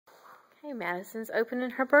Hey, Madison's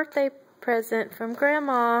opening her birthday present from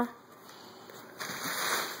Grandma.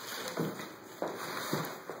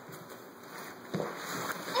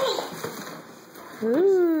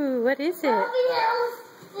 Ooh, what is it?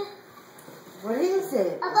 What is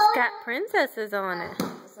it? It's got princesses on it.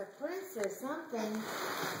 It's a princess something.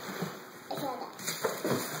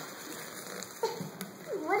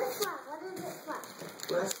 What is that? What is it from?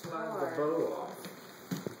 Let's slide the bow off.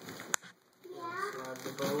 Yeah. Slide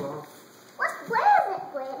the bow off. Where is it,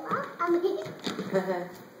 Grandma?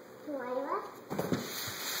 Grandma?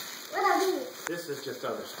 What are these? This is just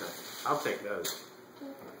other stuff. I'll take those.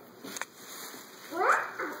 Wow.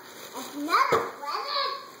 That's another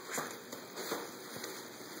present.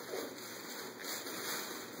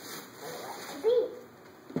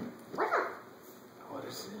 What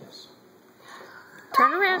is this?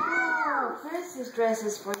 Turn around. Oh, princess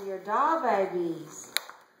dresses for your doll babies.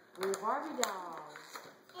 For your Barbie dolls.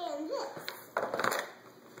 And this.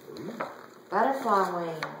 Butterfly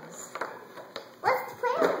wings. What's the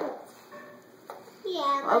plan with this?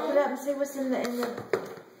 Yeah. Open it up and see what's in the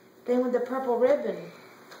thing with the purple ribbon.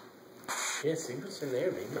 Yeah, see what's in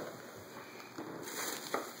there, baby.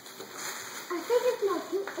 I think it's my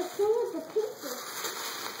people. I think it's the people.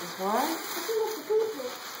 It's what? I think it's the people.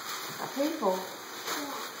 A people.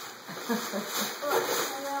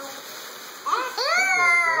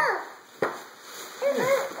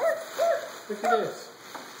 Look at this.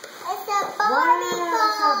 It's a Wow, Barbie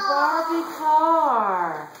it's a Barbie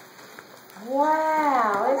car.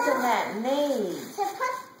 Wow, isn't that neat? To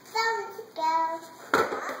put them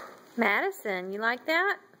together. Madison, you like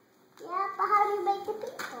that? Yeah, but how do you make the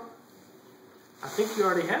people? I think you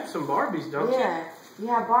already have some Barbies, don't you? Yeah, you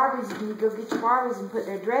have Barbies. You can go get your Barbies and put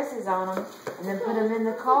their dresses on them, and then put them in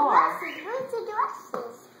the car. Dresses. Where's the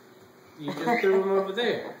dresses? You just threw them over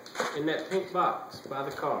there in that pink box by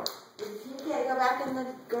the car. You can't go back in the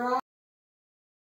garage.